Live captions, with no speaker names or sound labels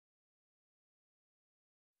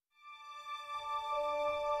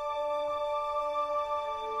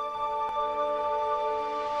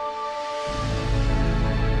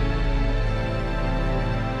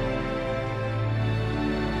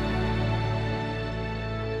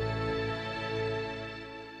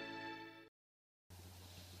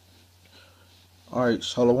Alright,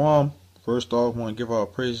 Shalom. First off, I want to give all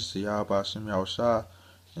praises to Yahweh Shem Yahushua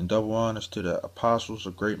and double honors to the apostles,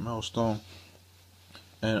 a great milestone.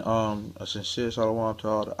 And a sincere Shalom to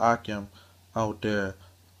all the Akim out there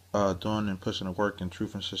doing and pushing the work in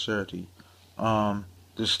truth and sincerity.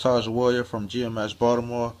 This is Taj Warrior from GMS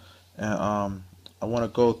Baltimore, and I want to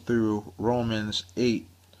go through Romans 8.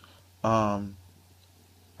 I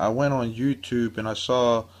went on YouTube and I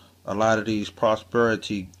saw a lot of these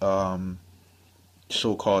prosperity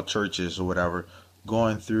so-called churches or whatever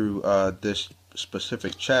going through this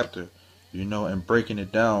specific chapter, and breaking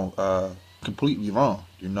it down completely wrong,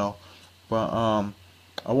 But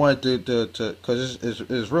I wanted to because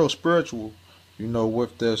it's real spiritual,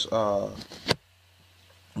 with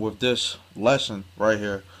this lesson right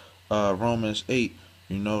here, Romans 8,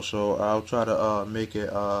 So I'll try to make it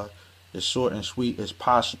as short and sweet as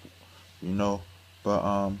possible, you know.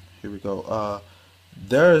 But here we go.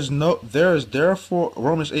 There is therefore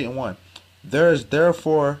Romans 8:1. There is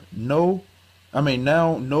therefore now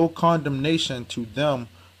no condemnation to them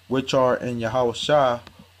which are in Yahushua,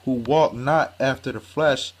 who walk not after the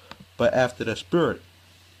flesh, but after the Spirit.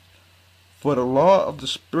 For the law of the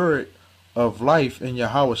Spirit of life in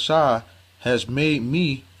Yahushua has made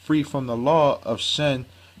me free from the law of sin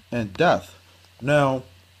and death. Now,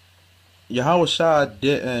 Yahushua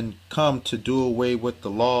didn't come to do away with the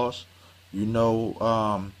laws. You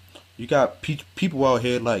got people out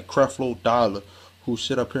here like Creflo Dollar who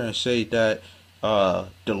sit up here and say that the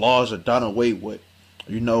laws are done away with.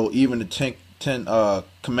 Even the ten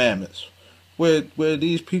commandments. Where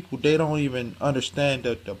these people, they don't even understand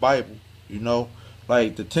the Bible.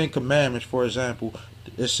 Like the Ten Commandments, for example,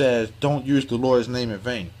 it says don't use the Lord's name in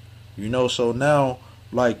vain. So now,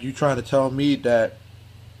 like, you trying to tell me that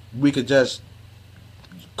we could just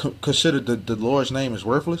consider the Lord's name is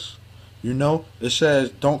worthless? It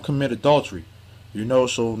says don't commit adultery.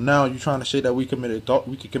 So now you're trying to say that we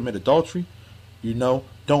could commit adultery.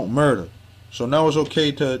 Don't murder. So now it's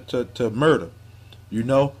okay to murder.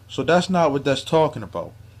 So that's not what that's talking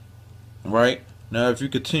about, right? Now, if you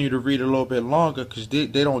continue to read a little bit longer, because they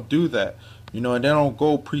don't do that, and they don't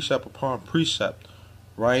go precept upon precept,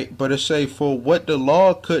 right? But it say, for what the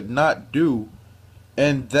law could not do,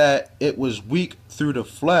 and that it was weak through the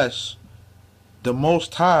flesh, the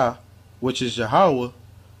Most High, which is Yahweh,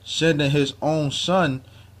 sending his own Son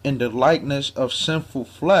in the likeness of sinful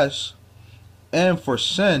flesh, and for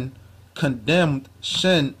sin, condemned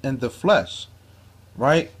sin in the flesh,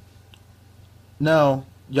 right? Now,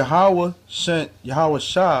 Yahweh sent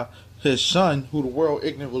Yahushua, his Son, who the world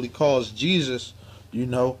ignorantly calls Jesus,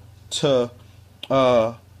 to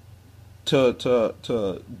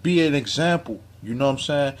to be an example. You know what I'm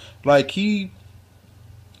saying? Like, he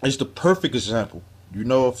is the perfect example,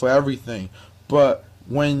 for everything. But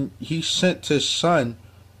when he sent his Son,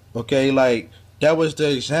 okay, like, that was the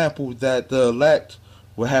example that the elect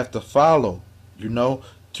would have to follow, to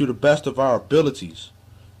the best of our abilities.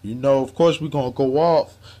 Of course we're gonna go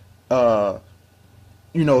off,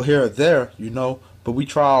 here or there, but we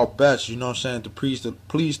try our best, to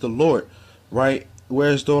please the Lord, right?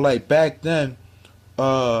 Whereas though, like, back then,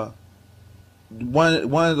 one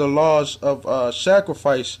of the laws of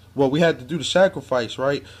sacrifice, well, we had to do the sacrifice,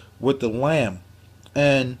 right, with the lamb,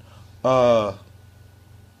 and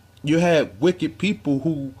you had wicked people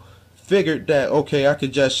who figured that, okay, I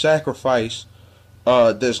could just sacrifice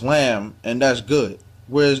this lamb and that's good.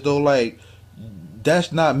 Whereas though, like,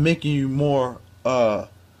 that's not making you more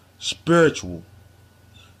spiritual,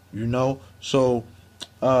 So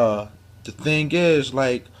the thing is,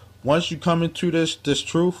 like, once you come into this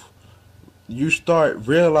truth, you start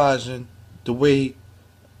realizing the way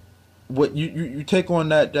what you take on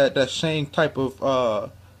that same type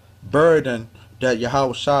of burden that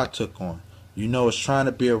Yahweh Shah took on. It's trying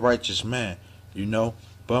to be a righteous man, But I'm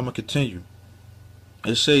gonna continue.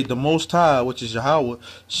 It say the Most High, which is Yahweh,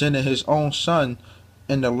 sending his own Son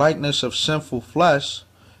in the likeness of sinful flesh,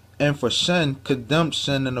 and for sin condemned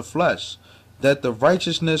sin in the flesh, that the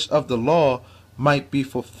righteousness of the law might be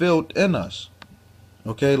fulfilled in us.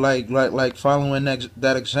 Okay, like following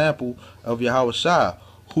that example of Yahweh Shai,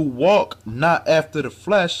 who walk not after the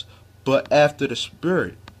flesh, but after the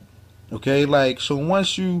Spirit. Okay, like, so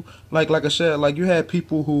once you, like I said, like, you had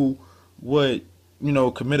people who would,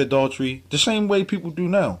 commit adultery the same way people do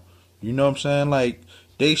now. You know what I'm saying? Like,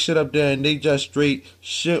 they sit up there and they just straight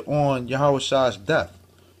shit on Yahweh Shai's death.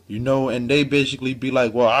 And they basically be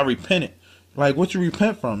like, well, I repented. Like, what you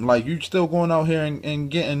repent from? Like, you still going out here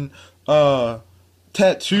and getting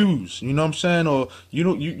tattoos, you know what I'm saying? Or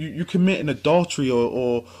you committing adultery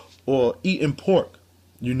or eating pork,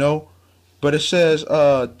 But it says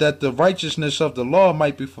that the righteousness of the law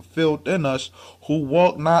might be fulfilled in us who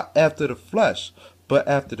walk not after the flesh, but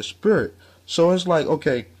after the spirit. So it's like,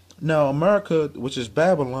 okay, now America, which is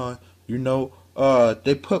Babylon,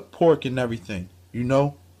 they put pork in everything,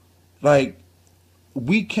 like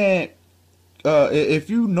we can't. If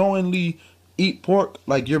you knowingly eat pork,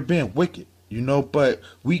 like you're being wicked, But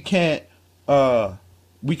we can't.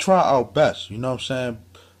 We try our best, you know what I'm saying.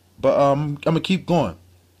 But I'm gonna keep going.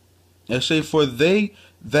 And say, for they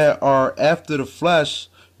that are after the flesh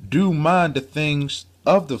do mind the things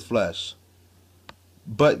of the flesh,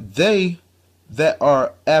 but they that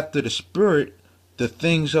are after the spirit, the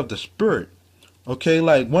things of the spirit. Okay,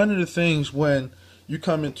 like one of the things when you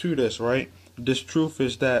come into this, right? This truth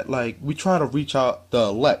is that like we try to reach out the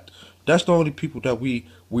elect. That's the only people that we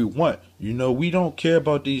want. We don't care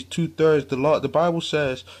about these 2/3. The law, the Bible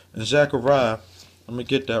says in Zechariah. Let me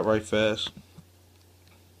get that right fast.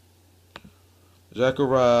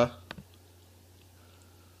 Zechariah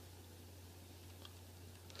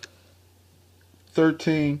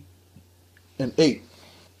 13:8.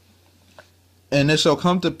 And it shall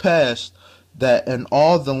come to pass that in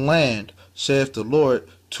all the land, saith the Lord,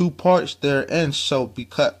 2 parts therein shall be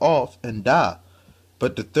cut off and die,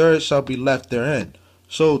 but the third shall be left therein.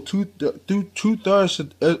 So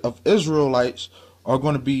 2/3 of Israelites are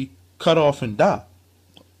going to be cut off and die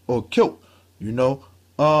or killed. You know,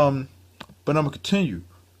 but I'm gonna continue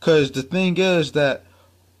because the thing is that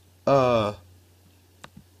uh,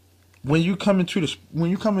 when you come into this,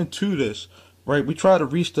 right? We try to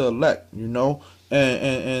reach the elect, and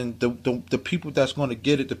the people that's going to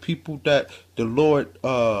get it, the people that the Lord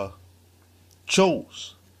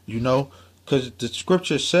chose, because the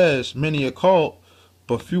scripture says many are called,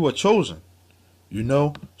 but few are chosen,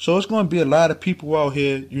 So it's going to be a lot of people out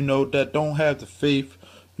here, that don't have the faith,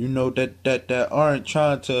 that aren't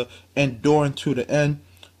trying to endure into the end,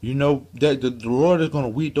 that the Lord is going to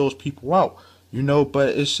weed those people out,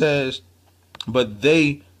 But it says, but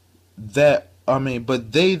they that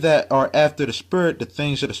are after the spirit, the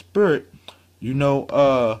things of the spirit,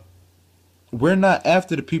 we're not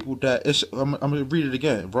after the people that I'm gonna read it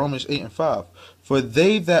again. Romans 8:5. For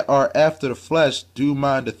they that are after the flesh do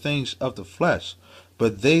mind the things of the flesh,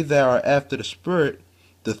 but they that are after the spirit,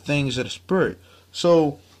 the things of the spirit.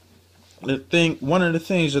 So one of the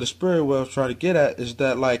things of the spirit what I was trying to get at is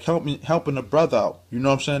that like helping a brother out. You know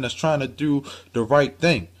what I'm saying? That's trying to do the right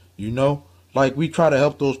thing. Like we try to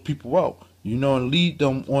help those people out. And lead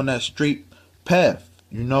them on that straight path.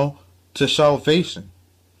 To salvation.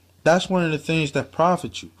 That's one of the things that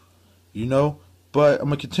profit you. But I'm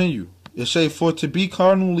gonna continue. It say, for to be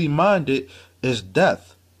carnally minded is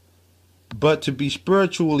death, but to be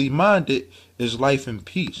spiritually minded is life and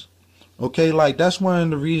peace. Okay, like that's one of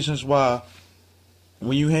the reasons why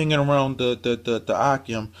when you hanging around the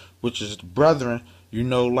Akim, which is the brethren,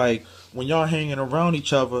 like when y'all hanging around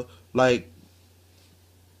each other, like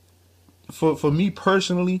for me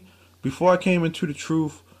personally, before I came into the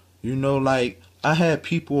truth, like I had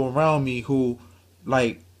people around me who,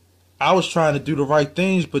 like, I was trying to do the right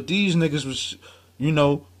things, but these niggas was,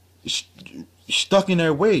 stuck in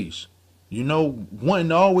their ways, wanting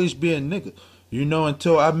to always be a nigga,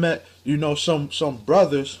 until I met, some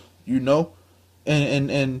brothers,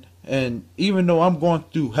 and even though I'm going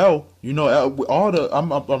through hell,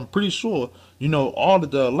 I'm pretty sure, all of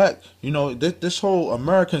the elect, this whole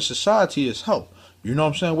American society is hell. You know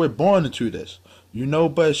what I'm saying? We're born into this.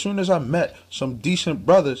 But as soon as I met some decent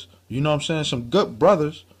brothers, some good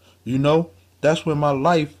brothers, that's when my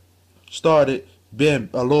life started being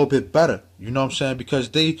a little bit better, because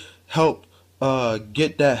they helped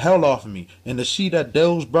get that hell off of me. And to see that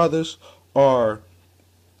those brothers are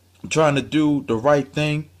trying to do the right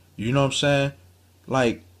thing,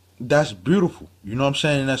 like that's beautiful,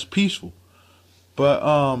 and that's peaceful. But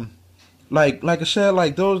like I said,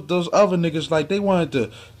 like those other niggas, like they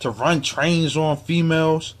wanted to run trains on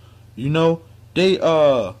females, they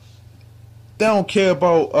don't care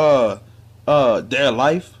about their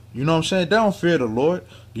life, they don't fear the Lord,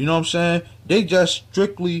 they just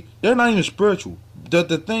strictly, they're not even spiritual.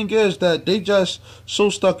 The thing is that they just so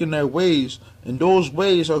stuck in their ways, and those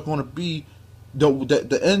ways are going to be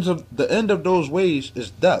the end of those ways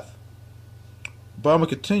is death. But I'm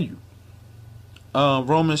gonna continue.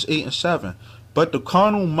 Romans 8:7. But the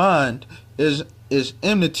carnal mind is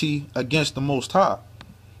enmity against the Most High.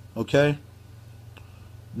 Okay.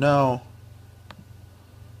 Now,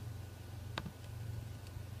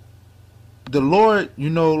 the Lord,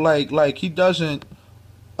 like He doesn't.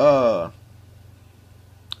 The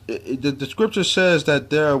scripture says that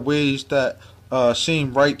there are ways that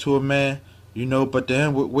seem right to a man, But the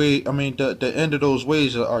end the end of those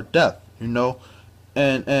ways are death.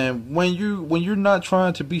 And when you're not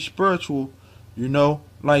trying to be spiritual,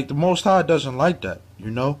 like the Most High doesn't like that.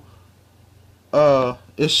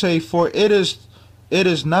 It say, for it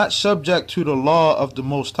is not subject to the law of the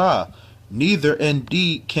Most High, neither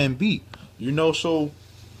indeed can be. So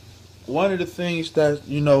one of the things that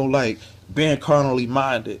like being carnally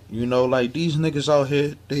minded, like these niggas out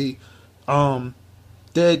here, um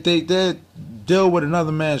they deal with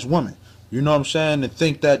another man's woman, and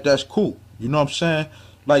think that that's cool.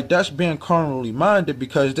 Like that's being carnally minded,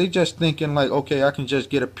 because they just thinking like, okay, I can just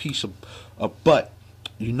get a piece of butt,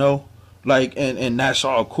 you know, like, and that's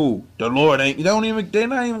all cool. The Lord ain't, they're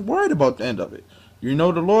not even worried about the end of it. The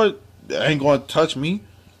Lord ain't gonna touch me.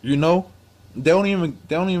 You know, they don't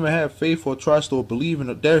even have faith or trust or believe in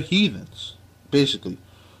it. They're heathens, basically.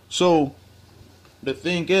 So the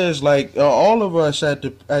thing is, like, all of us at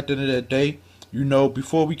the end of the day,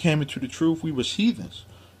 before we came into the truth, we was heathens,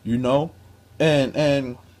 you know,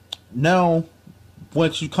 and now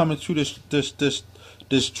once you come into this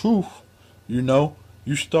truth, you know,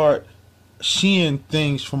 you start seeing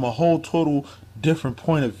things from a whole total different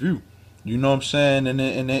point of view. You know what I'm saying? And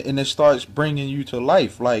it starts bringing you to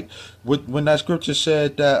life. Like when that scripture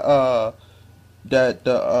said that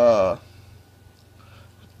the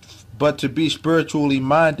but to be spiritually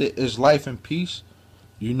minded is life and peace.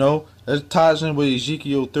 That ties in with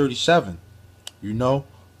Ezekiel 37. You know,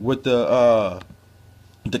 with the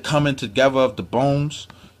coming together of the bones.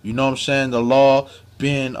 You know what I'm saying? The law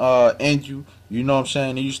being in you. You know what I'm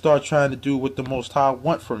saying? And you start trying to do what the Most High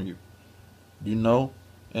want from you. You know,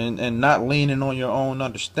 and not leaning on your own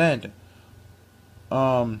understanding.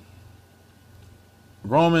 Um,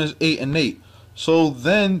 Romans 8:8. So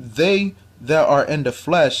then they that are in the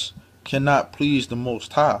flesh cannot please the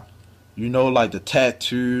Most High. Like the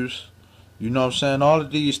tattoos. You know what I'm saying? All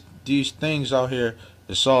of these things out here,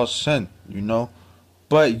 it's all sin.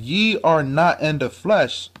 But ye are not in the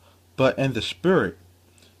flesh, but in the spirit.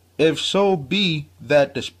 If so be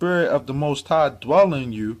that the spirit of the Most High dwell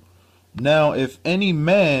in you. Now, if any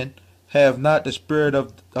man have not the spirit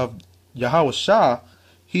of Yahweh Shah,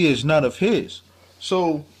 he is none of his.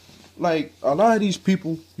 So, like, a lot of these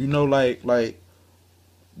people, like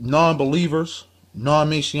non-believers,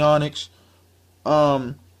 non-Messianics,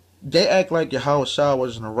 they act like Yahweh Shah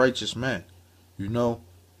wasn't a righteous man. He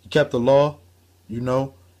kept the law,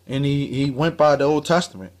 and he went by the Old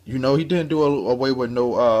Testament. He didn't do away with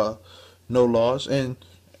no laws, and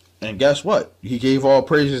guess what? He gave all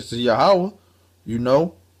praises to Yahweh.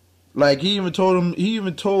 Like he even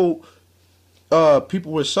told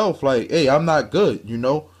people himself, like, hey, I'm not good.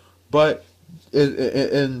 But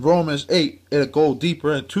in Romans 8, it'll go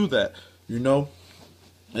deeper into that.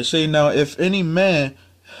 They say, now if any man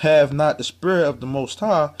have not the spirit of the Most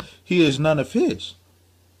High, he is none of his.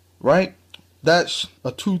 Right? That's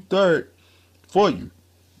a 2/3 for you.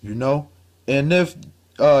 And if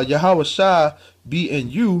Yahweh Shai be in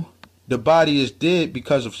you, the body is dead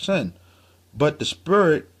because of sin, but the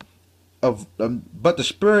spirit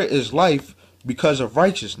is life because of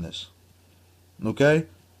righteousness. Okay?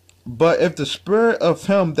 But if the spirit of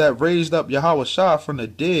him that raised up Yahweh Shai from the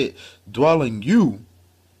dead dwell in you,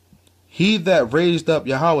 he that raised up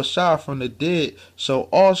Yahweh Shai from the dead shall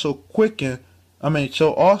also quicken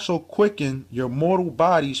your mortal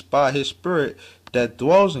bodies by his spirit that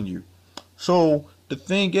dwells in you. So the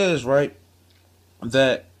thing is, right,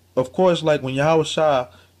 that of course, like when Yahweh Shai,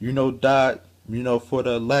 died, for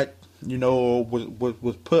the elect,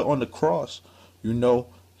 was put on the cross,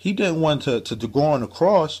 he didn't want to go on the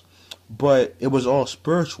cross, but it was all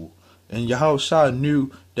spiritual. And Yahweh Shai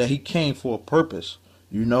knew that he came for a purpose,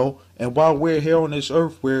 and while we're here on this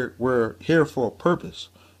earth, we're here for a purpose,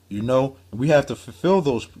 we have to fulfill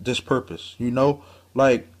this purpose,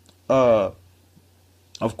 like, of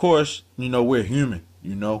course, we're human,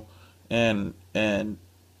 and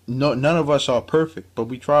no, none of us are perfect, but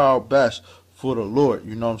we try our best for the Lord,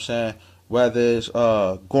 you know what I'm saying? Whether it's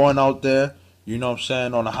going out there,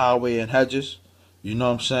 on the highway and hedges, you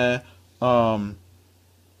know what I'm saying?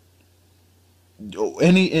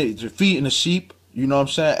 Feeding the sheep,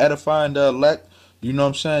 edifying the elect,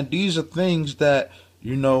 These are things that,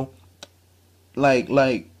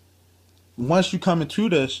 like once you come into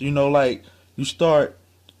this, you start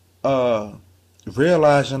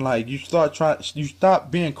realizing, like, you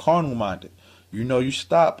stop being carnal minded. You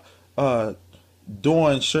stop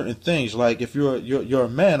doing certain things. Like if you're a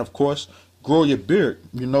man, of course, grow your beard,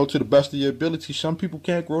 to the best of your ability. Some people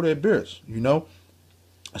can't grow their beards,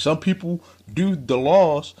 Some people do the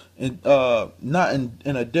laws and not in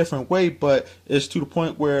a different way, but it's to the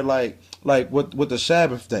point where like with the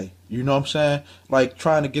Sabbath day, you know what I'm saying? Like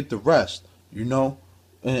trying to get the rest, you know,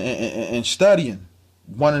 and studying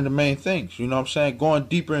one of the main things, you know what I'm saying? Going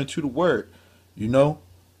deeper into the word, you know,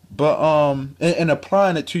 but and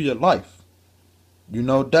applying it to your life. You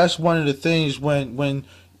know, that's one of the things when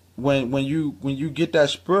you get that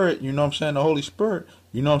spirit, you know what I'm saying, the Holy Spirit,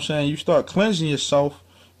 you know what I'm saying, you start cleansing yourself,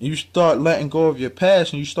 and you start letting go of your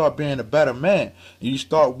past, and you start being a better man, and you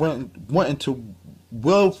start wanting to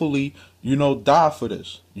willfully, you know, die for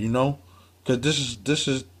this, you know, because this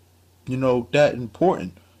is you know that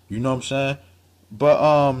important, you know what I'm saying,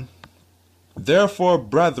 but therefore,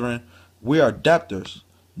 brethren, we are debtors,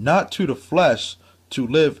 not to the flesh, to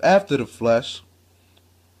live after the flesh.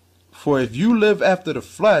 For if you live after the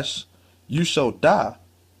flesh, you shall die.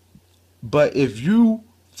 But if you,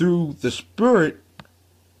 through the Spirit,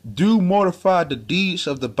 do mortify the deeds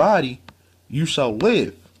of the body, you shall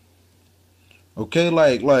live. Okay,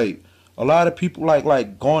 like a lot of people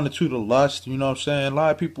like going into the lust, you know what I'm saying? A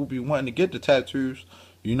lot of people be wanting to get the tattoos,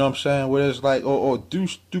 you know what I'm saying, where it's like or do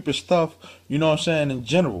stupid stuff, you know what I'm saying, in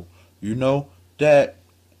general, you know, that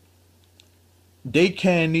they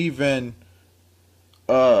can't even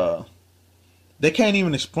uh they can't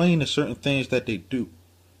even explain the certain things that they do,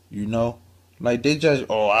 you know? Like they just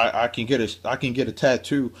I can get a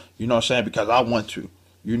tattoo, you know what I'm saying, because I want to,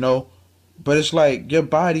 you know? But it's like your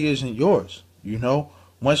body isn't yours, you know?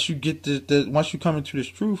 Once you get once you come into this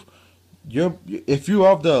truth, you're if you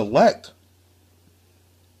are of the elect,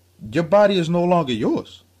 your body is no longer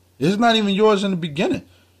yours. It's not even yours in the beginning,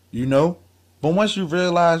 you know? But once you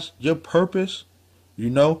realize your purpose, you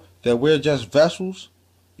know, that we're just vessels,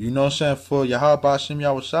 you know what I'm saying, for Yahweh Hashem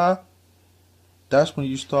Yahushua, that's when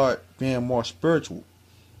you start being more spiritual.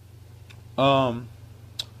 Um,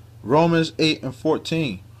 Romans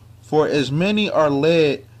 8:14. For as many are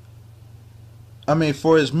led,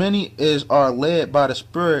 for as many as are led by the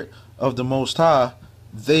Spirit of the Most High,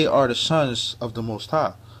 they are the sons of the Most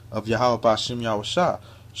High, of Yahweh Hashem Yahushua.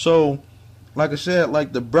 So, like I said,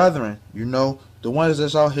 like the brethren, you know, the ones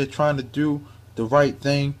that's out here trying to do the right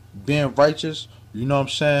thing, being righteous, you know what I'm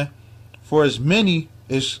saying? For as many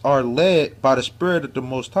as are led by the Spirit of the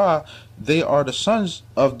Most High, they are the sons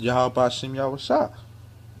of Yahweh Hashem Yahushua.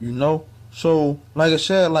 You know? So, like I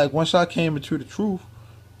said, like once I came into the truth,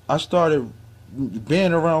 I started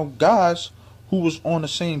being around guys who was on the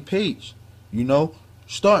same page, you know,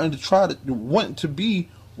 starting to try to want to be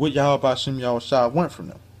what Yahweh Hashem Yahushua went from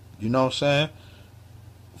them. You know what I'm saying?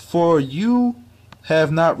 For you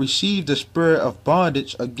have not received the spirit of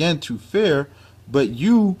bondage again to fear, but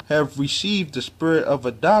you have received the spirit of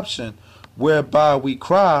adoption, whereby we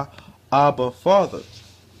cry, Abba, Father.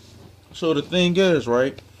 So the thing is,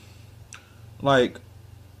 right? Like,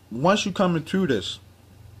 once you come into this,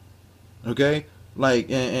 okay,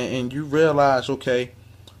 like, and you realize, okay,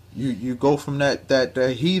 you go from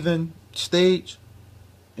that heathen stage,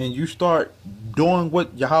 and you start doing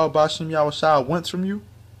what Yahweh Hashem Yahushua wants from you,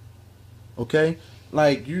 okay,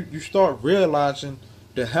 like you start realizing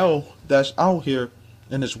the hell that's out here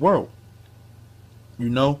in this world, you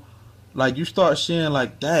know, like you start seeing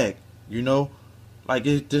like, dag, you know, like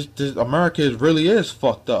this America really is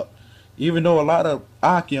fucked up. Even though a lot of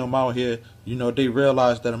Akim out here, you know, they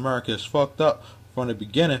realize that America is fucked up from the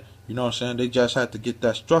beginning, you know what I'm saying? They just have to get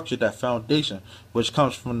that structure, that foundation, which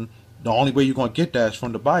comes from the only way you're gonna get that is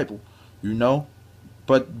from the Bible, you know.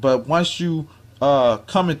 But once you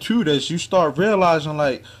come into this, you start realizing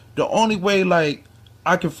like the only way like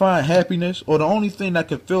I can find happiness, or the only thing that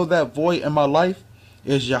can fill that void in my life,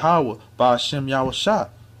 is Yahweh by Hashem Yahushua.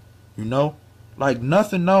 You know, like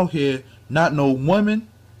nothing out here, not no woman,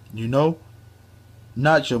 you know,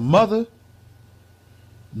 not your mother,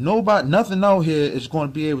 nobody, nothing out here is going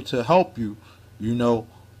to be able to help you, you know,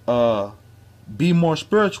 be more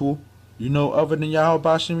spiritual, you know, other than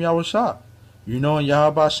Yahweh Hashem Yahushua. You know, and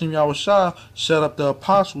Yahweh Hashem Yahushua set up the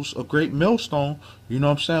apostles, a great millstone, you know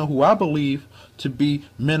what I'm saying, who I believe to be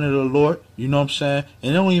men of the Lord, you know what I'm saying,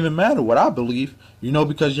 and it don't even matter what I believe, you know,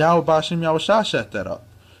 because Yahweh Hashem Yahushua set that up,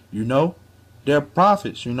 you know. They're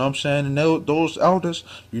prophets, you know what I'm saying, and those elders,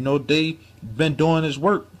 you know, they been doing this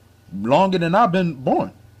work longer than I've been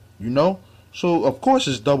born, you know. So, of course,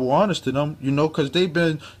 it's double honest to them, you know, because they've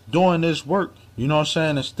been doing this work, you know what I'm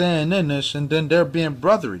saying, and staying in this, and then they're being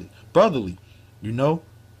brotherly, you know.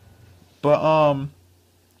 But, I'm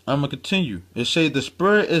going to continue. It says, the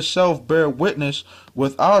Spirit itself bear witness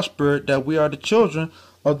with our spirit that we are the children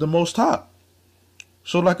of the Most High.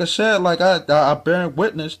 So, like I said, like I bear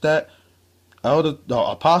witness that the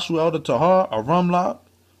Apostle Elder Tahar, Aramlab,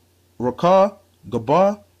 Rakah,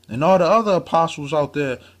 Gabar, and all the other apostles out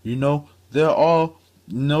there, they're all,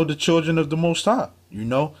 the children of the Most High,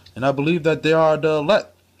 and I believe that they are the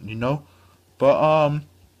elect, but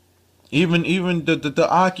even the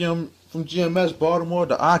Akim from GMS Baltimore,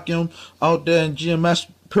 the Akim out there in GMS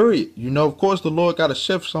period, of course the Lord got to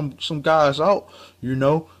shift some guys out,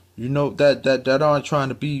 that aren't trying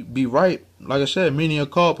to be right. Like I said, many are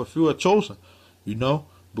called, but few are chosen,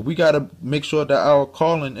 but we got to make sure that our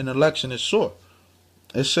calling and election is sure.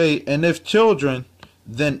 It say, and if children,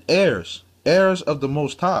 then heirs, heirs of the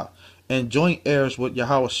Most High, and joint heirs with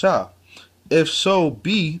Yahweh Shah, if so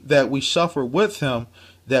be that we suffer with him,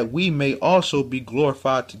 that we may also be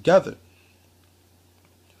glorified together.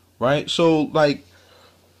 Right? So, like,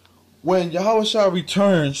 when Yahweh Shah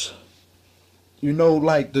returns,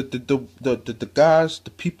 like the guys,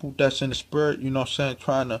 the people that's in the spirit,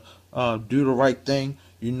 trying to do the right thing,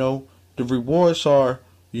 the rewards are,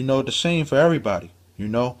 the same for everybody,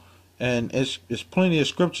 and it's plenty of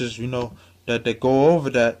scriptures, that go over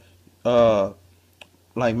that,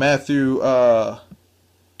 like Matthew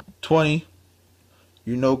 20,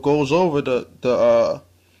 goes over the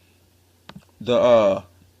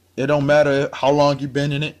it don't matter how long you've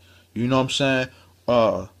been in it, you know what I'm saying,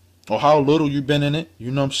 or how little you've been in it,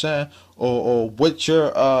 you know what I'm saying, or what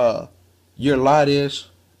your lot is,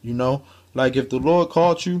 like if the Lord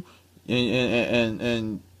called you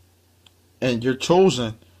and you're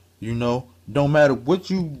chosen, don't matter what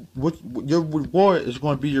your reward is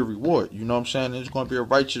going to be your reward, you know what I'm saying, it's going to be a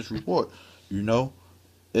righteous reward,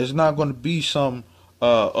 it's not going to be some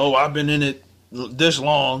I've been in it this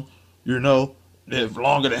long, if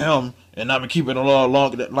longer than him, and I've been keeping the law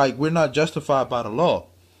longer than, like, we're not justified by the law,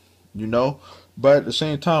 but at the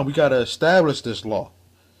same time we got to establish this law,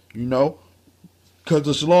 because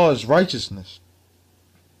this law is righteousness.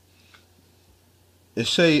 It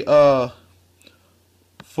say,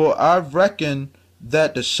 for I reckon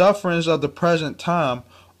that the sufferings of the present time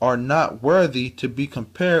are not worthy to be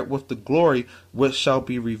compared with the glory which shall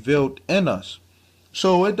be revealed in us.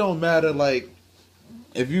 So it don't matter, like,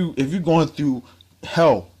 if you're going through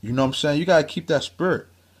hell, you know what I'm saying, you gotta keep that spirit,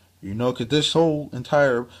 because this whole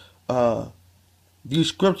entire these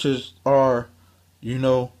scriptures are,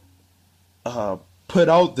 put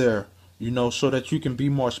out there, so that you can be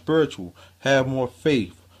more spiritual, have more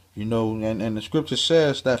faith, and the scripture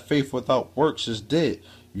says that faith without works is dead,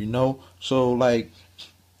 so like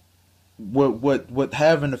what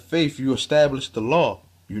having the faith, you establish the law,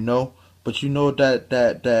 but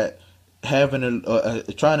that having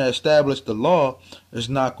trying to establish the law is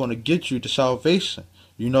not going to get you to salvation,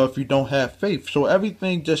 if you don't have faith. So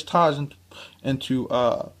everything just ties into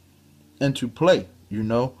play,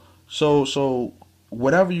 so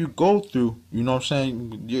whatever you go through, what I'm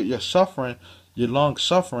saying, you're suffering, your long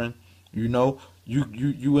suffering, you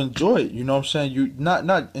enjoy it, what I'm saying, you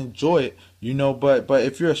not enjoy it, but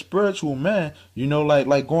if you're a spiritual man,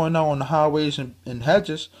 like going out on the highways and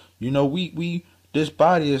hedges, we this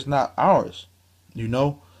body is not ours,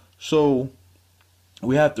 so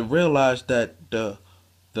we have to realize that the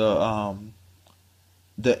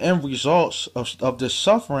end results of this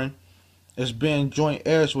suffering is being joint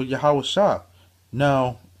heirs with Yahweh Shah.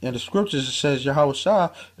 Now, in the scriptures it says Yahweh Shah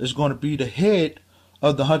is going to be the head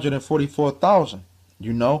of the 144,000.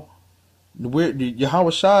 Yahweh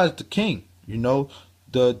Shah is the king.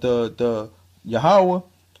 The Yahweh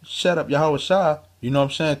set up Yahweh Shah,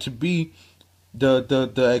 to be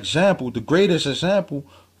the example, the greatest example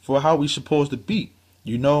for how we supposed to be.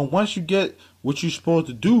 Once you get what you're supposed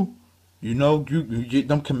to do, you get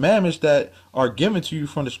them commandments that are given to you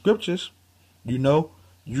from the scriptures, you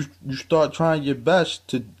start trying your best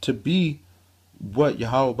to be what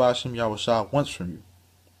Yahweh Bashim Yahweh Shah wants from you.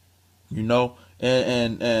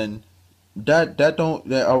 And that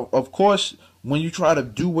of course, when you try to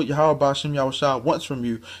do what Yahweh Bashim Yahweh Shah wants from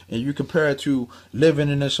you, and you compare it to living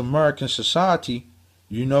in this American society,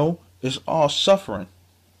 it's all suffering,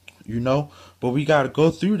 but we got to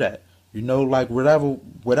go through that, like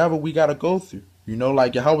whatever we got to go through,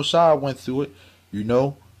 like Yahweh Shah went through it,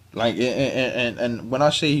 like, and when I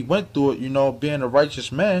say he went through it, being a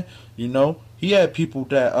righteous man, he had people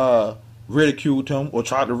that ridiculed him or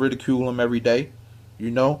tried to ridicule him every day,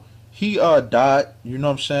 he died, what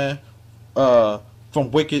I'm saying,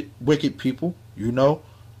 from wicked people,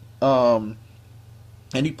 and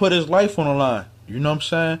he put his life on the line, what I'm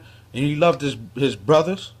saying, and he loved his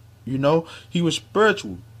brothers, he was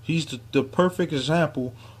spiritual. He's the perfect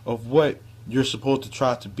example of what you're supposed to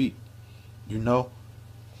try to be,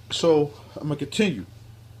 So I'm gonna continue.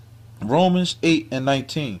 Romans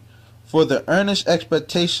 8:19. For the earnest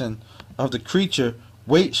expectation of the creature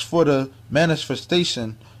waits for the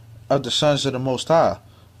manifestation of the sons of the Most High.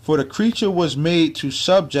 For the creature was made to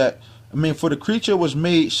subject, for the creature was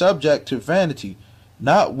made subject to vanity,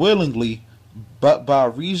 not willingly, but by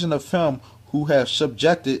reason of him who hath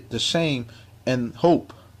subjected the same in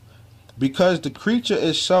hope. Because the creature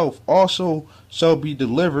itself also shall be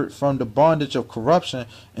delivered from the bondage of corruption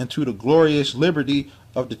into the glorious liberty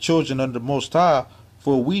of the children of the Most High.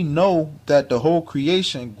 For we know that the whole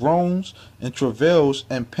creation groans and travails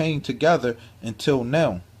and pain together until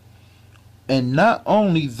now. And not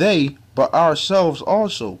only they, but ourselves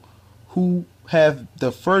also, who have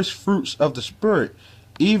the first fruits of the Spirit,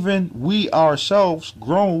 even we ourselves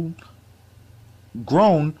groan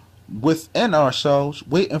within ourselves,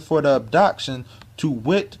 waiting for the adoption, to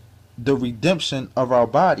wit, the redemption of our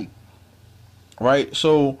body. Right?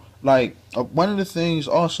 So, like, one of the things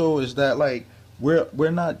also is that, like,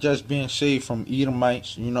 we're not just being saved from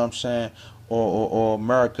Edomites, you know what I'm saying, or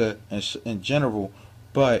America in general,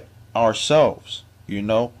 but ourselves. You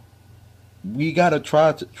know, we gotta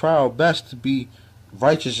try our best to be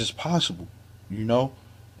righteous as possible. You know,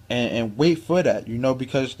 and wait for that,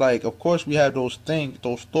 because, like, of course we have those things,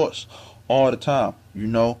 those thoughts all the time,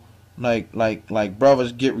 like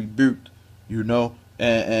brothers get rebuked,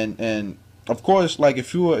 and of course, like,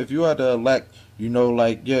 if you are the elect,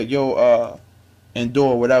 like,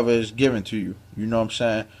 endure whatever is given to you, you know what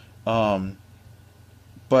I'm saying,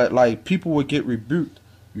 but, like, people would get rebuked,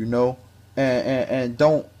 and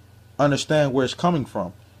don't understand where it's coming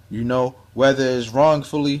from, whether it's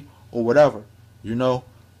wrongfully or whatever,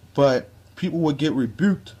 but people would get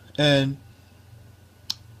rebuked and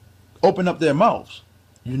open up their mouths.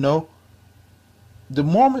 The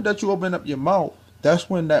moment that you open up your mouth, that's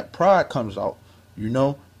when that pride comes out.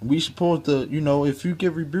 We supposed to, if you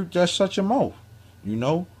get rebuked, just shut your mouth.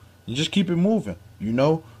 And just keep it moving.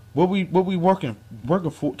 What we working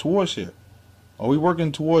for towards here? Are we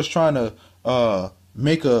working towards trying to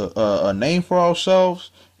make a name for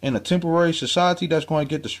ourselves in a temporary society that's going to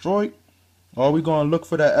get destroyed? Or are we going to look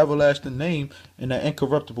for that everlasting name and that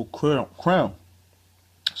incorruptible crown?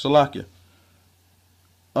 Salakia.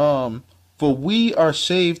 For we are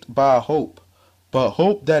saved by hope, but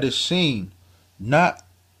hope that is seen, but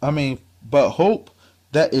hope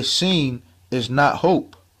that is seen is not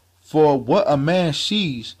hope. For what a man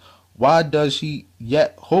sees, why does he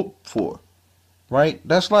yet hope for? Right?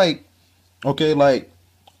 That's like, okay, like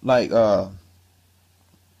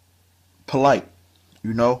polite,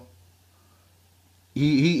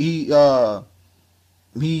 he's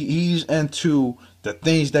into the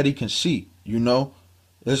things that he can see,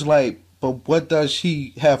 It's like, but what does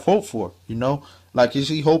he have hope for, Like, is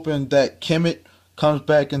he hoping that Kemet comes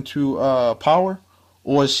back into power?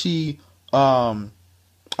 Or is he them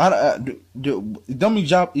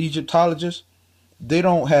Egyptologists, they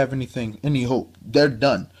don't have any hope. They're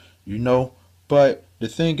done, But the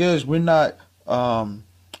thing is, we're not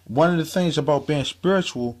one of the things about being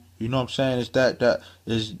spiritual, is that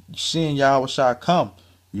is seeing Yahweh Shai come,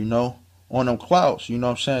 on them clouds,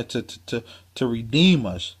 to redeem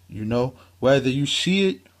us, whether you see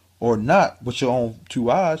it or not with your own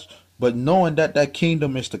two eyes, but knowing that that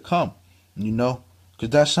kingdom is to come, because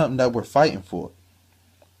that's something that we're fighting for.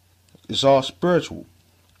 It's all spiritual.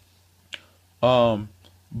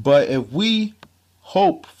 But if we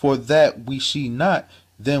hope for that we see not,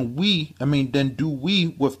 then do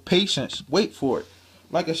we with patience wait for it.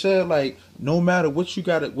 Like I said, like, no matter what you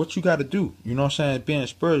gotta do, being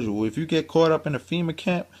spiritual. If you get caught up in a FEMA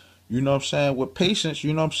camp, with patience,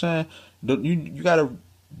 you gotta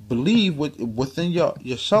believe within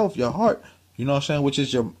yourself, your heart, which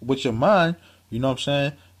is with your mind,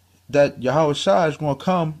 that Yahweh Shai is gonna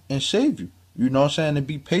come and save you, and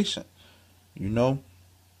be patient,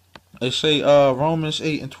 They say Romans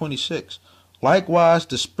 8:26. Likewise,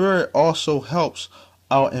 the Spirit also helps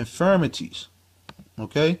our infirmities.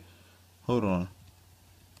 Okay? Hold on.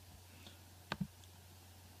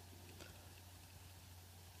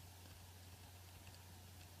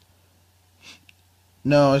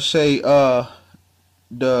 Now, it say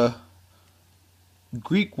the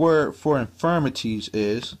Greek word for infirmities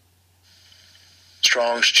is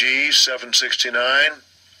Strong's G 769,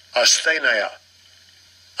 asthenia,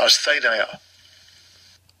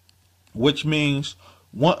 which means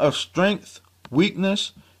want of strength,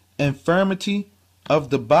 weakness, infirmity of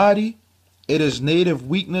the body. It is native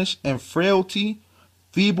weakness and frailty,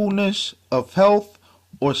 feebleness of health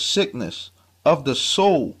or sickness of the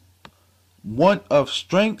soul, want of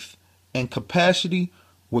strength and capacity,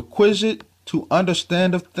 requisite to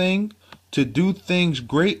understand a thing, to do things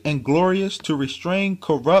great and glorious, to restrain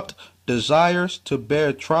corrupt desires, to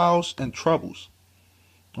bear trials and troubles.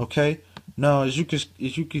 Okay? Now as you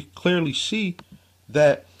can clearly see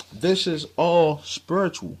that this is all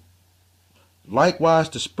spiritual. Likewise,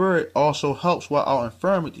 the spirit also helps with our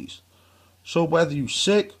infirmities. So whether you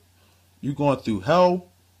sick, you going through hell,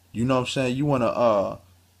 you know what I'm saying, you wanna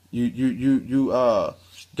you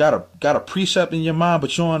got a precept in your mind,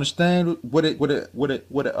 but you don't understand what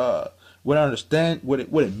I understand what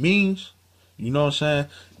it means. You know what I'm saying?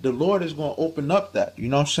 The Lord is gonna open up that. You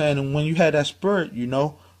know what I'm saying? And when you have that spirit, you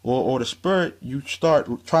know, or the spirit, you start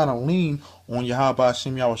trying to lean on Yahweh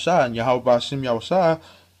Hashem Yahushua, and Yahweh Hashem Yahushua,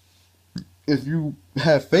 if you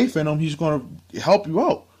have faith in him, he's gonna help you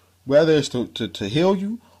out. Whether it's to heal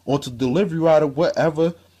you or to deliver you out of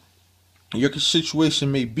whatever your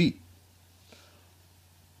situation may be.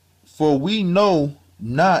 For we know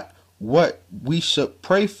not what we should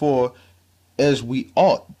pray for as we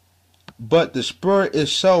ought, but the Spirit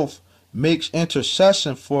itself makes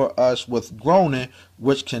intercession for us with groaning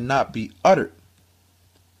which cannot be uttered.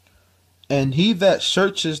 And he that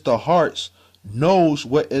searches the hearts knows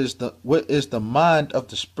what is the mind of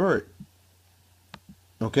the Spirit.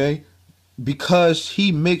 Okay? Because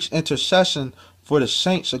he makes intercession for the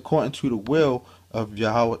saints according to the will of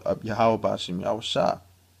Yahweh Bashim Yahushua.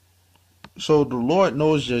 So the Lord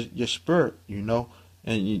knows your spirit, you know,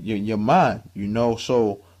 and your mind, you know.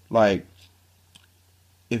 So like,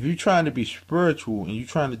 if you're trying to be spiritual and you're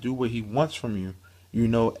trying to do what he wants from you, you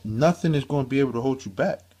know, nothing is going to be able to hold you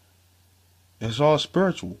back. It's all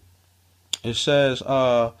spiritual. It says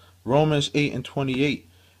Romans 8:28,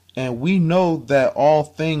 and we know that all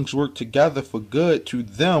things work together for good to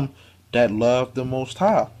them that love the Most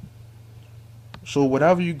High. So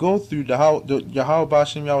whatever you go through, Yahweh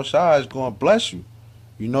Bashim Yahushua is going to bless you.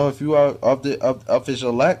 You know, if you are of his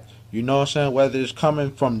elect, you know what I'm saying, whether it's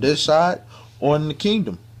coming from this side or in the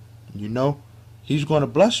kingdom, you know, he's going to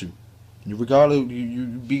bless you. Regardless, you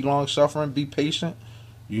be long suffering, be patient,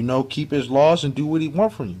 you know, keep his laws and do what he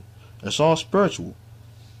wants from you. It's all spiritual.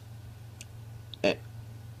 And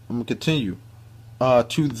I'm going to continue.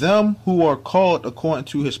 To them who are called according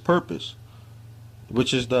to his purpose,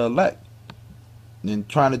 which is the elect, and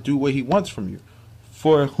trying to do what he wants from you.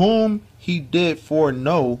 For whom he did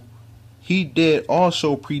foreknow, he did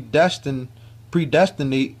also predestinate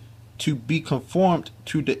to be conformed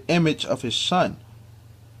to the image of his son.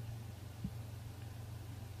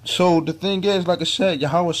 So the thing is, like I said,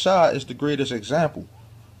 Yahweh Shah is the greatest example,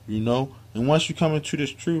 you know. And once you come into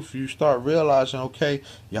this truth, you start realizing, okay,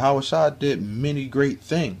 Yahweh Shah did many great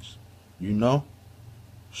things, you know.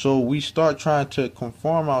 So we start trying to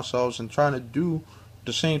conform ourselves and trying to do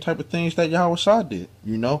the same type of things that Yahweh Shah did,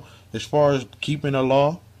 you know, as far as keeping the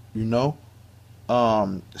law, you know,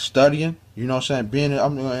 studying, you know what I'm saying,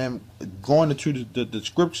 I'm going into the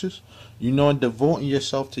scriptures, you know, and devoting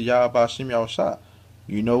yourself to Yahweh Hashem Yahushua,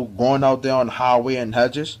 you know, going out there on the highway and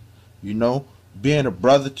hedges, you know, being a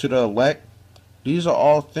brother to the elect. These are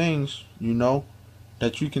all things, you know,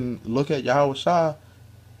 that you can look at Yahweh Shah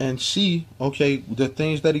and see, okay, the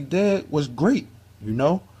things that he did was great, you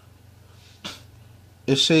know.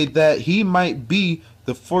 It said that he might be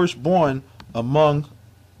the firstborn among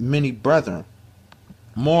many brethren.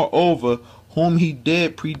 Moreover, whom he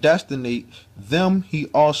did predestinate, them he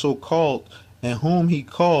also called, and whom he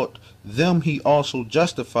called, them he also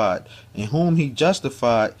justified, and whom he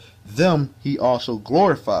justified, them he also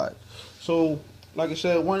glorified. So, like I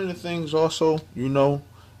said, one of the things also, you know,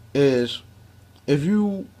 is if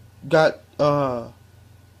you got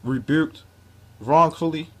rebuked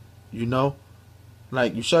wrongfully, you know,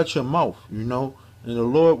 like you shut your mouth, you know, and the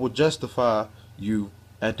Lord will justify you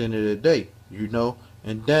at the end of the day, you know,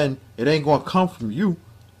 and then it ain't gonna come from you,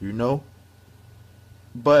 you know.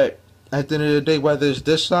 But at the end of the day, whether it's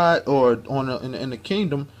this side or in the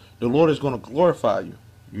kingdom, the Lord is gonna glorify you,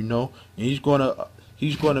 you know, and He's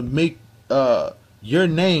gonna make your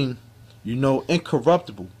name, you know,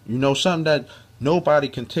 incorruptible, you know, something that nobody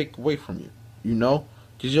can take away from you, you know.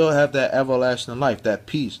 Because you'll have that everlasting life, that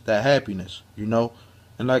peace, that happiness, you know.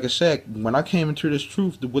 And like I said, when I came into this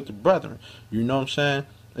truth with the brethren, you know what I'm saying?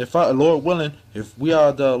 If Lord willing, if we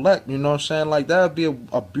are the elect, you know what I'm saying? Like, that would be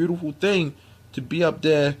a beautiful thing to be up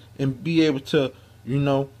there and be able to, you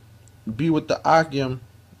know, be with the Akim,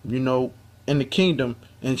 you know, in the kingdom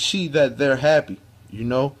and see that they're happy, you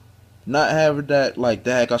know. Not having that, like,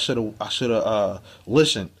 I should have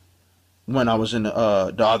listened when I was in the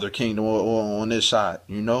other kingdom or on this side,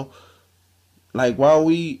 you know. Like, while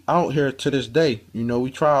we out here to this day, you know, we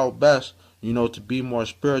try our best, you know, to be more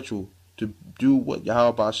spiritual, to do what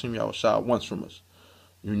Yahweh Bashim Yahushua wants from us,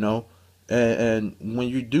 you know. And when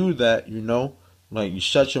you do that, you know, like, you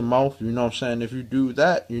shut your mouth, you know what I'm saying, if you do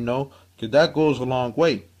that, you know, Because that goes a long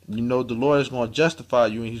way. You know, the Lord is going to justify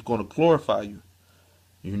you and he's going to glorify you.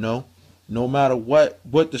 You know, no matter what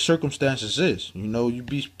the circumstances is. You know, you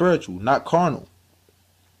be spiritual, not carnal.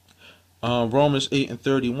 Romans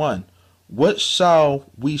 8:31. What shall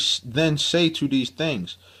we then say to these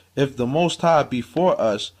things? If the Most High be for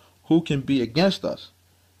us, who can be against us?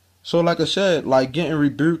 So like I said, like getting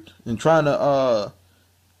rebuked and trying to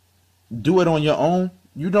do it on your own,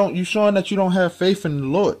 you showing that you don't have faith in the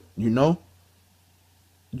Lord, you know?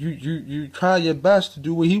 You try your best to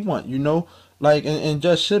do what he want, you know? Like and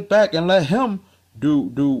just sit back and let him do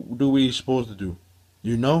what he's supposed to do.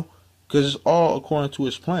 You know? Because it's all according to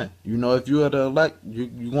his plan. You know, if you are the elect,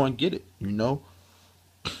 you going to get it, you know?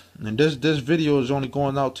 And this video is only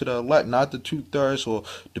going out to the elect, not the 2/3 or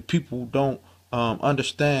the people who don't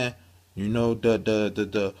understand. You know,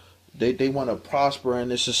 they want to prosper in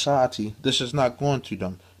this society. This is not going to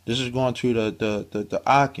them. This is going to the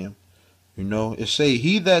Akim. You know, it say,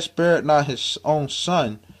 he that spared not his own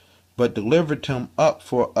son, but delivered him up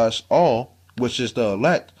for us all, which is the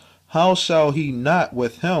elect, how shall he not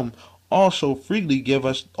with him also freely give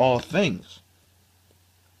us all things?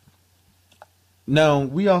 Now,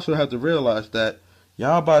 we also have to realize that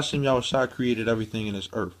Yahweh Hashem Yahushua created everything in this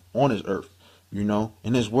earth, on this earth, you know,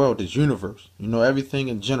 in this world, this universe, you know, everything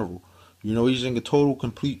in general. You know, he's in a total,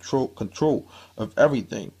 complete control of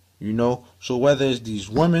everything, you know. So whether it's these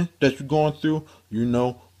women that you're going through, you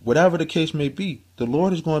know, whatever the case may be, the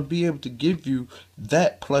Lord is going to be able to give you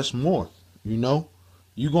that plus more, you know.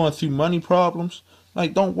 You going through money problems,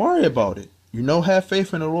 like, don't worry about it. You know, have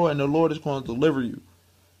faith in the Lord, and the Lord is going to deliver you.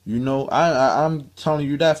 You know, I'm telling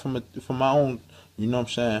you that from my own, you know what I'm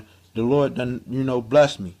saying? The Lord done, you know,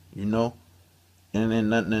 bless me, you know.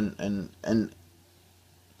 And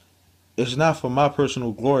it's not for my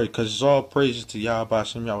personal glory, because it's all praises to Yahweh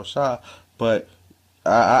Hashem Yahushua, but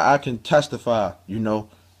I can testify, you know,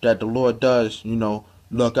 that the Lord does, you know,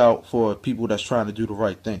 look out for people that's trying to do the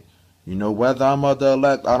right thing. You know, whether I'm of the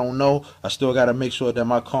elect, I don't know. I still got to make sure that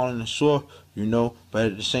my calling is sure, you know. But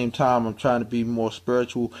at the same time, I'm trying to be more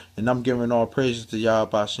spiritual, and I'm giving all praises to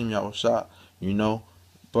Yahweh Hashem Yahushua, you know.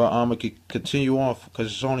 But I'm going to continue on, because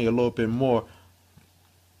it's only a little bit more.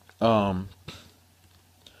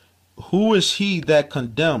 Who is he that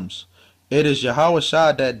condemns? It is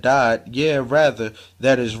Yahushua that died, yea, rather,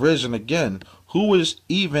 that is risen again, who is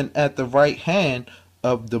even at the right hand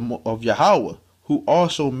of Yahweh, who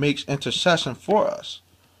also makes intercession for us.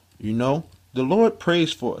 You know, the Lord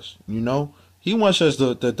prays for us. You know, he wants us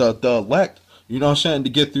the elect, you know what I'm saying, to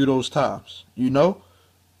get through those times. You know,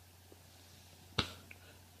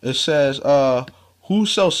 it says, who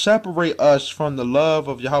shall separate us from the love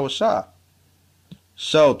of Yahushua?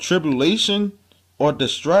 Shall tribulation or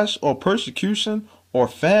distress or persecution or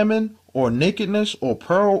famine or nakedness or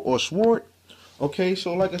peril or sword? Okay,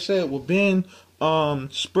 so like I said, with being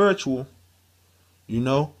spiritual, you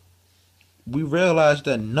know, we realize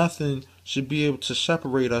that nothing should be able to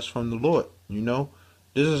separate us from the Lord. You know,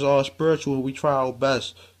 this is all spiritual. We try our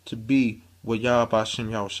best to be what Yahweh Hashem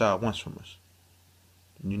Yahushua wants from us.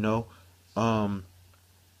 You know,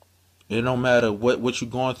 it don't matter what you're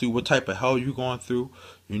going through, what type of hell you're going through.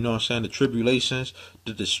 You know what I'm saying? The tribulations,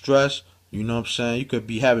 the distress. You know what I'm saying? You could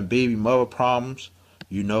be having baby mother problems.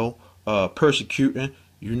 You know, persecuting.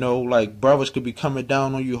 You know, like brothers could be coming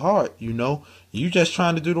down on you hard. You know, you just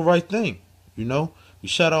trying to do the right thing. You know, you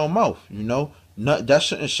shut our mouth. You know, that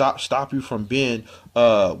shouldn't stop you from being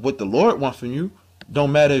what the Lord wants from you.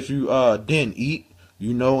 Don't matter if you didn't eat.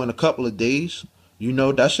 You know, in a couple of days. You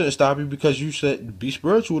know, that shouldn't stop you, because you said be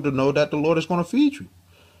spiritual to know that the Lord is going to feed you.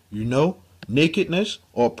 You know, nakedness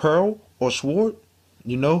or peril or sword.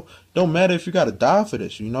 You know, don't matter if you got to die for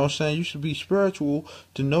this. You know what I'm saying? You should be spiritual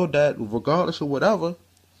to know that regardless of whatever,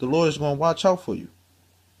 the Lord is going to watch out for you.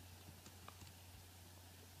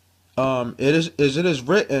 It is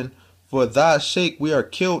written, for thy sake we are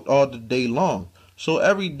killed all the day long. So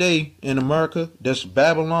every day in America, this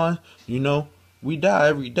Babylon, you know, we die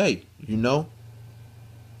every day, you know.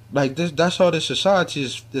 Like this, that's how this society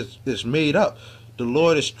is made up. The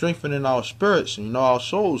Lord is strengthening our spirits, you know, our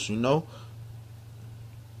souls, you know.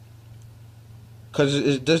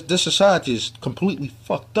 Because this society is completely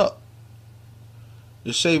fucked up.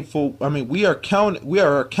 It's say we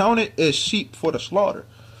are accounted as sheep for the slaughter,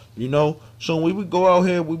 you know. So when we go out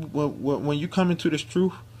here, when you come into this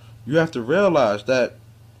truth, you have to realize that,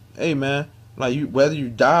 hey man, like whether you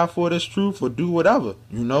die for this truth or do whatever,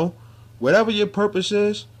 you know, whatever your purpose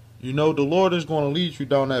is, you know, the Lord is going to lead you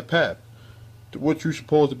down that path to what you're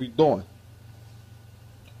supposed to be doing.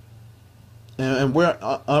 And we're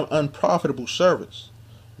unprofitable servants,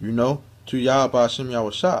 you know, to Yahweh Hashem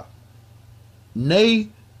Yahushua. Nay,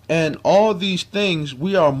 and all these things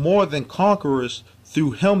we are more than conquerors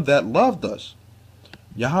through him that loved us.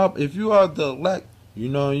 Yahweh, if you are the elect,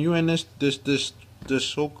 you in this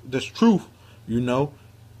truth, you know,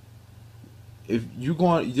 if you're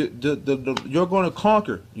going to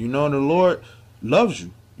conquer, and the Lord loves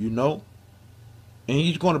you, and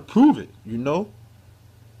He's going to prove it,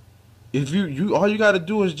 If you all you got to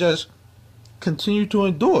do is just continue to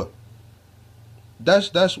endure.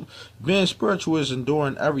 That's being spiritual is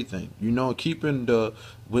enduring everything, keeping the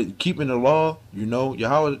law,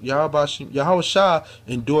 Yahweh Shah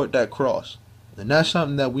endured that cross, and that's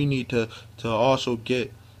something that we need to also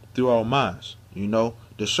get through our minds.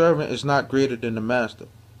 The servant is not greater than the master.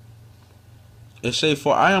 It say,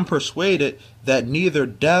 for I am persuaded that neither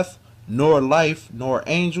death, nor life, nor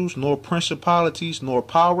angels, nor principalities, nor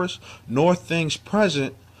powers, nor things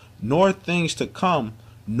present, nor things to come,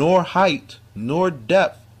 nor height, nor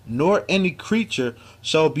depth, nor any creature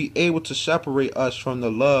shall be able to separate us from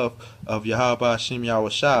the love of Yahweh Hashem Yahweh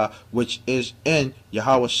Shah, which is in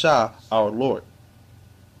Yahweh Shah our Lord.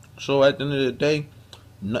 So at the end of the day,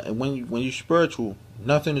 when you're spiritual,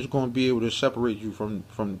 nothing is going to be able to separate you from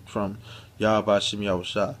Yahweh Hashem Yahweh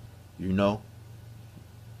Shah,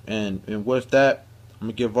 And with that, I'm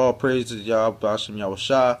going to give all praise to Yahweh Hashem Yahweh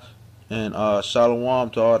Shah. And shalom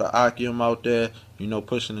to all the Akim out there,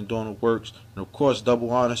 pushing and doing the works. And of course,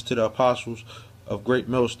 double honors to the apostles of Great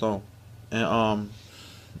Millstone. And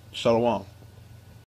shalom.